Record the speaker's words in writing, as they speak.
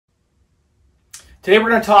Today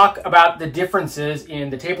we're going to talk about the differences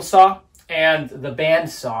in the table saw and the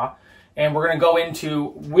bandsaw, and we're going to go into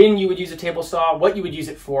when you would use a table saw, what you would use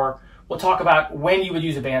it for. We'll talk about when you would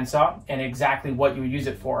use a bandsaw and exactly what you would use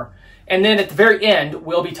it for. And then at the very end,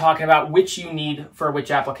 we'll be talking about which you need for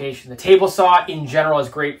which application. The table saw in general is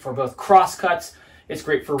great for both cross cuts, it's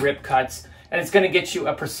great for rip cuts, and it's going to get you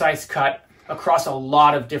a precise cut across a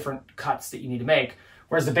lot of different cuts that you need to make.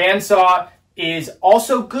 Whereas the bandsaw is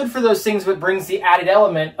also good for those things, but brings the added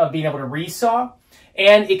element of being able to resaw,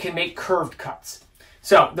 and it can make curved cuts.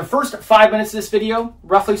 So the first 5 minutes of this video,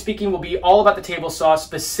 roughly speaking, will be all about the table saw,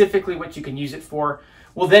 specifically what you can use it for.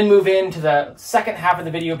 We'll then move into the second half of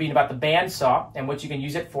the video being about the bandsaw and what you can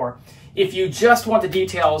use it for. If you just want the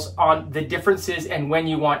details on the differences and when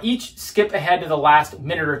you want each, skip ahead to the last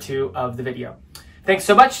minute or two of the video. Thanks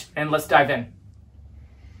so much, and let's dive in.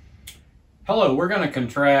 Hello, we're going to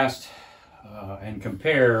contrast and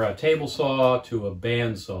compare a table saw to a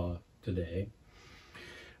bandsaw today.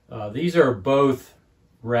 These are both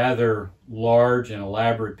rather large and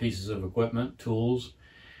elaborate pieces of equipment, tools.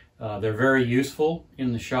 They're very useful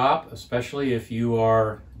in the shop, especially if you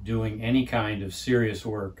are doing any kind of serious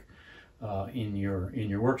work in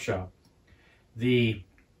your workshop. The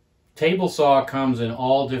table saw comes in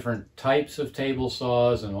all different types of table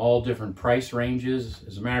saws and all different price ranges.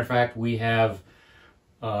 As a matter of fact, we have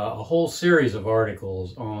a whole series of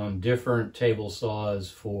articles on different table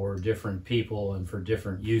saws for different people and for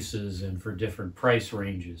different uses and for different price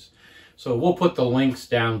ranges. So we'll put the links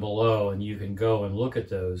down below and you can go and look at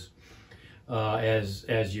those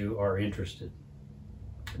as you are interested.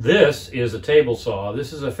 This is a table saw.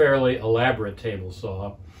 This is a fairly elaborate table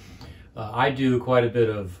saw. I do quite a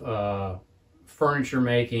bit of furniture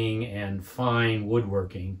making and fine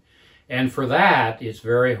woodworking. And for that, it's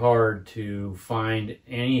very hard to find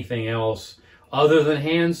anything else other than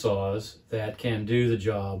hand saws that can do the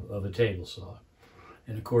job of a table saw.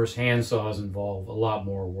 And of course, hand saws involve a lot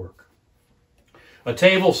more work. A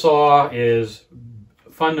table saw is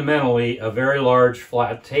fundamentally a very large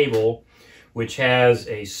flat table which has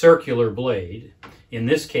a circular blade. In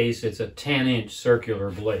this case, it's a 10-inch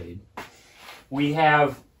circular blade. We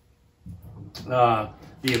have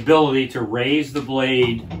the ability to raise the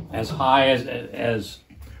blade as high as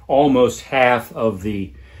almost half of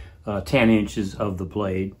the 10 inches of the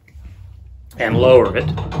blade and lower it.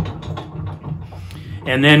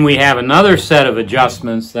 And then we have another set of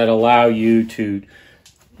adjustments that allow you to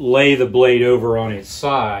lay the blade over on its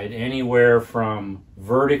side anywhere from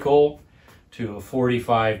vertical to a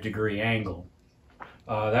 45-degree angle.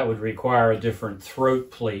 That would require a different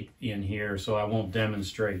throat plate in here, so I won't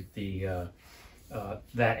demonstrate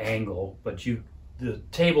that angle, but the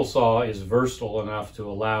table saw is versatile enough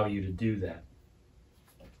to allow you to do that.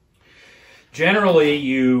 Generally,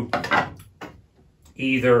 you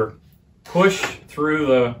either push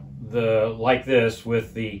through the like this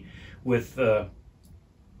with the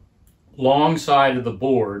long side of the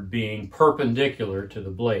board being perpendicular to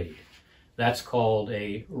the blade. That's called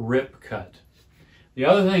a rip cut. The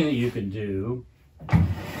other thing that you can do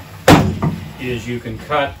is you can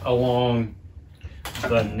cut along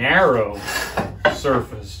the narrow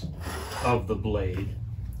surface of the blade,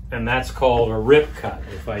 and that's called a rip cut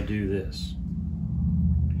if I do this.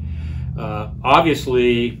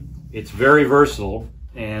 Obviously, it's very versatile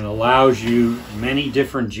and allows you many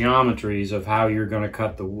different geometries of how you're going to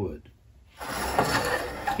cut the wood.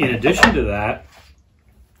 In addition to that,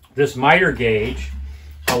 this miter gauge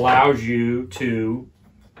allows you to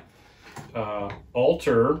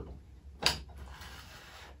alter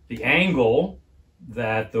the angle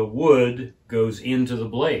that the wood goes into the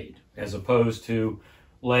blade. As opposed to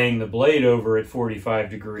laying the blade over at 45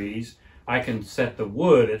 degrees, I can set the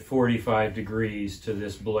wood at 45 degrees to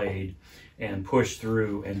this blade and push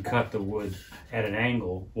through and cut the wood at an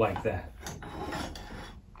angle like that.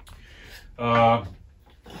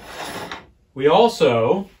 We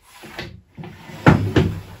also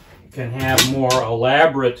can have more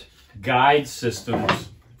elaborate guide systems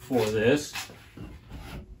for this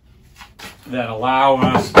that allow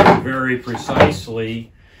us to very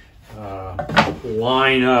precisely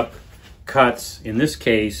line up cuts, in this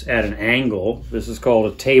case at an angle. This is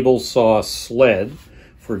called a table saw sled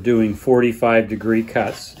for doing 45-degree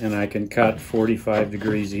cuts, and I can cut 45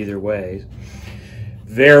 degrees either way.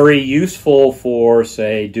 Very useful for,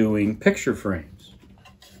 say, doing picture frames.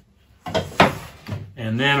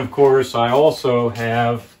 And then, of course, I also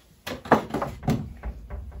have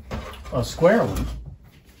a square one.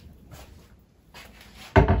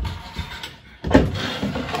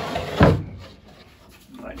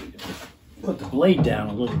 I need to put the blade down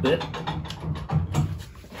a little bit.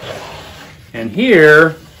 And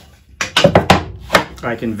here,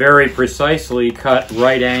 I can very precisely cut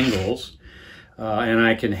right angles, and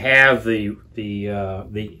I can have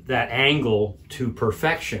that angle to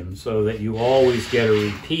perfection so that you always get a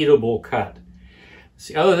repeatable cut.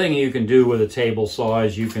 The other thing you can do with a table saw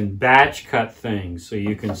is you can batch cut things. So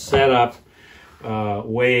you can set up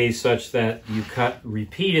ways such that you cut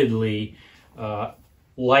repeatedly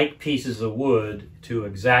like pieces of wood to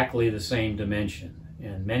exactly the same dimension.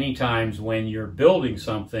 And many times when you're building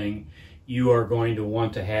something, you are going to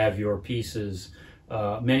want to have your pieces,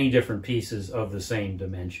 many different pieces of the same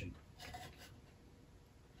dimension.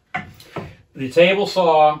 The table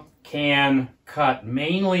saw can cut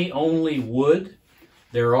mainly only wood.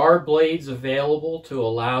 There are blades available to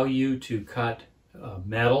allow you to cut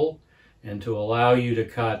metal and to allow you to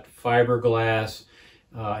cut fiberglass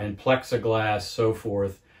and plexiglass, so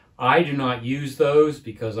forth. I do not use those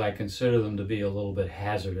because I consider them to be a little bit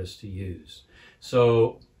hazardous to use.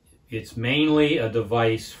 So it's mainly a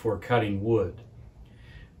device for cutting wood.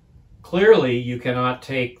 Clearly, you cannot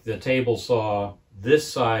take the table saw,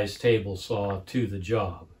 this size table saw, to the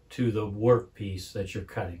job, to the workpiece that you're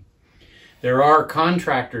cutting. There are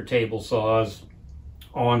contractor table saws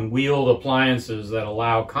on wheeled appliances that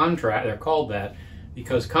allow they're called that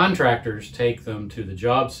because contractors take them to the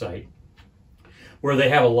job site where they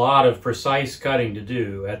have a lot of precise cutting to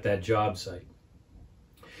do at that job site.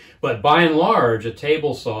 But by and large, a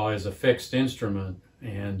table saw is a fixed instrument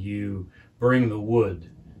and you bring the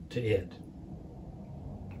wood to it.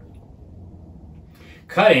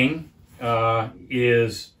 Cutting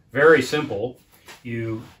is very simple.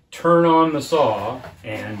 You turn on the saw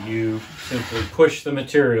and you simply push the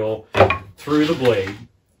material through the blade,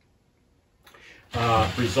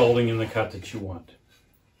 resulting in the cut that you want.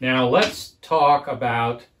 Now let's talk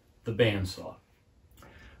about the bandsaw.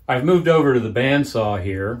 I've moved over to the bandsaw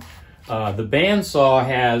here. The bandsaw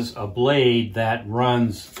has a blade that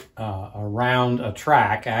runs around a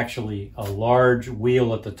track, actually a large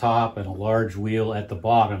wheel at the top and a large wheel at the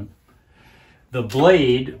bottom. The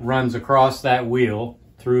blade runs across that wheel,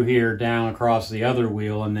 through here, down across the other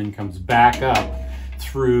wheel, and then comes back up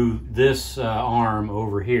through this arm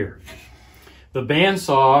over here. The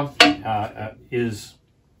bandsaw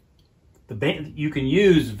you can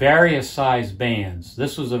use various size bands.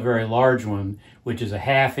 This was a very large one, which is a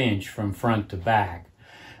 1/2 inch from front to back.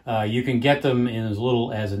 You can get them in as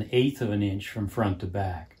little as 1/8 of an inch from front to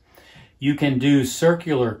back. You can do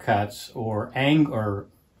circular cuts or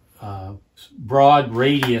broad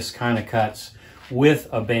radius kind of cuts with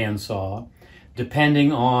a bandsaw,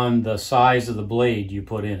 depending on the size of the blade you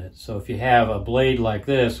put in it. So if you have a blade like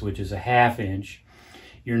this, which is a 1/2 inch,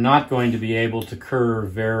 you're not going to be able to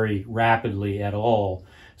curve very rapidly at all.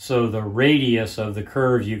 So the radius of the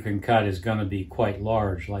curves you can cut is going to be quite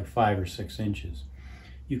large, like 5 or 6 inches.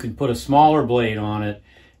 You can put a smaller blade on it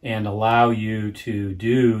and allow you to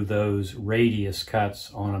do those radius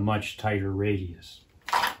cuts on a much tighter radius.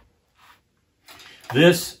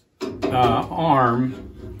 This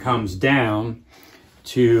arm comes down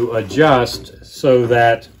to adjust so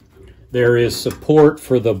that there is support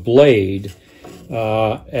for the blade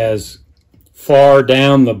as far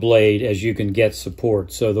down the blade as you can get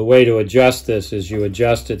support. So the way to adjust this is you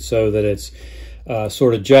adjust it so that it's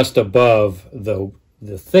sort of just above the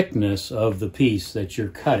thickness of the piece that you're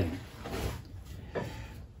cutting.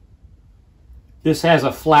 This has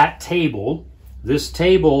a flat table. This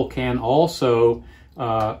table can also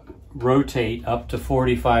rotate up to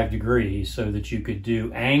 45 degrees so that you could do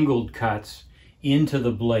angled cuts into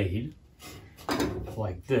the blade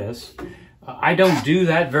like this. I don't do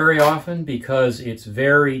that very often because it's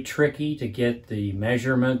very tricky to get the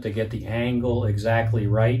measurement, to get the angle exactly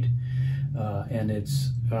right.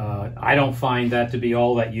 I don't find that to be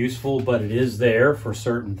all that useful, but it is there for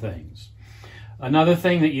certain things. Another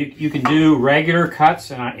thing that you can do regular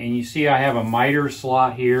cuts, and you see I have a miter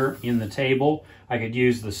slot here in the table. I could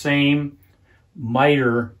use the same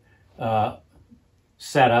miter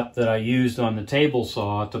setup that I used on the table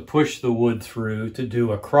saw to push the wood through to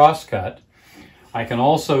do a cross cut. I can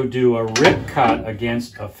also do a rip cut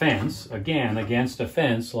against a fence, again, against a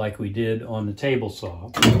fence like we did on the table saw.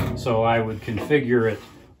 So I would configure it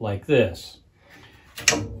like this.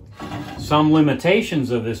 Some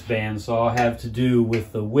limitations of this bandsaw have to do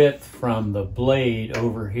with the width from the blade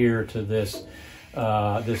over here to this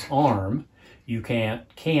arm. You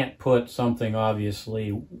can't put something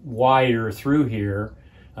obviously wider through here,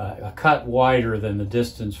 a cut wider than the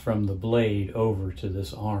distance from the blade over to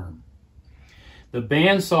this arm. The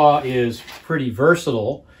bandsaw is pretty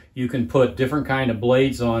versatile. You can put different kind of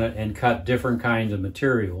blades on it and cut different kinds of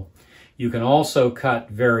material. You can also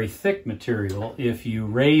cut very thick material if you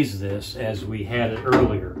raise this as we had it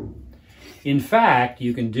earlier. In fact,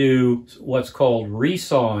 you can do what's called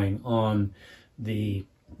resawing on the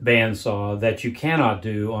bandsaw that you cannot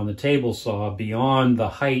do on the table saw beyond the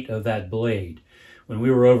height of that blade. When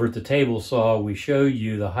we were over at the table saw, we showed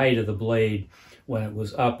you the height of the blade when it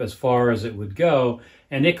was up as far as it would go,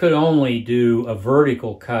 and it could only do a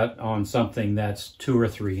vertical cut on something that's 2 or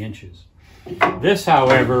 3 inches. This,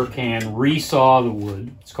 however, can resaw the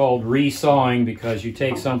wood. It's called resawing because you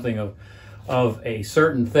take something of a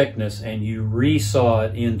certain thickness and you resaw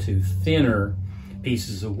it into thinner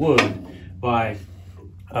pieces of wood by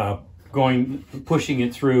pushing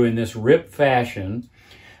it through in this rip fashion.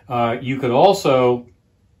 You could also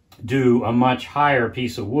do a much higher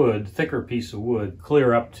piece of wood, thicker piece of wood,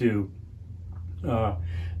 clear up to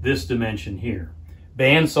this dimension here.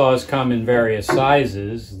 Bandsaws come in various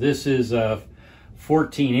sizes. This is a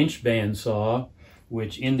 14-inch bandsaw,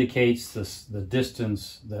 which indicates the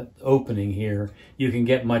distance, that opening here. You can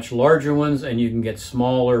get much larger ones, and you can get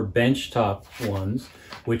smaller benchtop ones,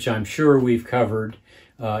 which I'm sure we've covered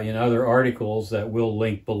in other articles that we'll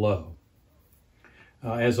link below.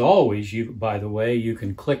 As always, by the way, you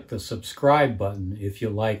can click the subscribe button if you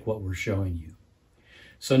like what we're showing you.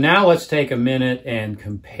 So now let's take a minute and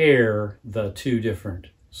compare the two different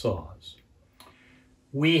saws.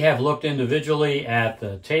 We have looked individually at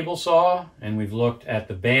the table saw and we've looked at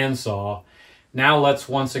the bandsaw. Now let's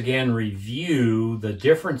once again review the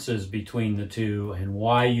differences between the two and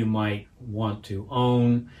why you might want to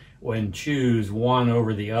own and choose one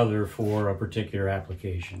over the other for a particular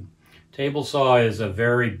application. Table saw is a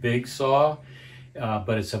very big saw,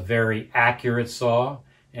 but it's a very accurate saw,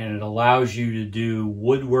 and it allows you to do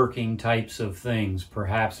woodworking types of things,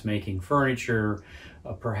 perhaps making furniture,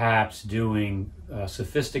 perhaps doing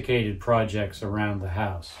sophisticated projects around the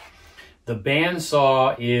house. The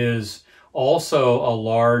bandsaw is also a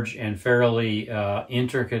large and fairly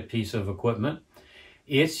intricate piece of equipment.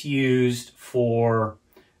 It's used for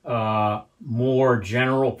more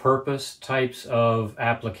general purpose types of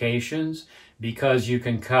applications because you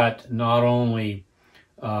can cut not only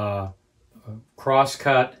cross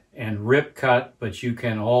cut and rip cut, but you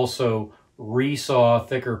can also resaw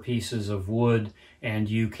thicker pieces of wood, and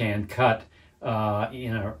you can cut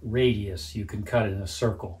in a radius. You can cut in a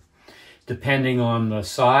circle. Depending on the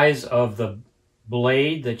size of the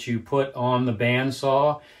blade that you put on the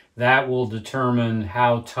bandsaw, that will determine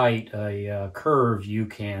how tight a curve you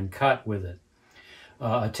can cut with it.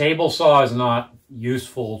 A table saw is not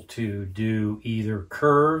useful to do either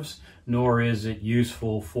curves, nor is it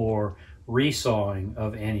useful for resawing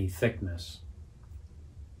of any thickness.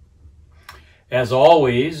 As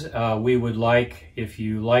always, we would like, if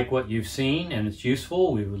you like what you've seen and it's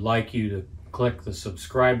useful, we would like you to click the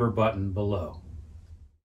subscriber button below.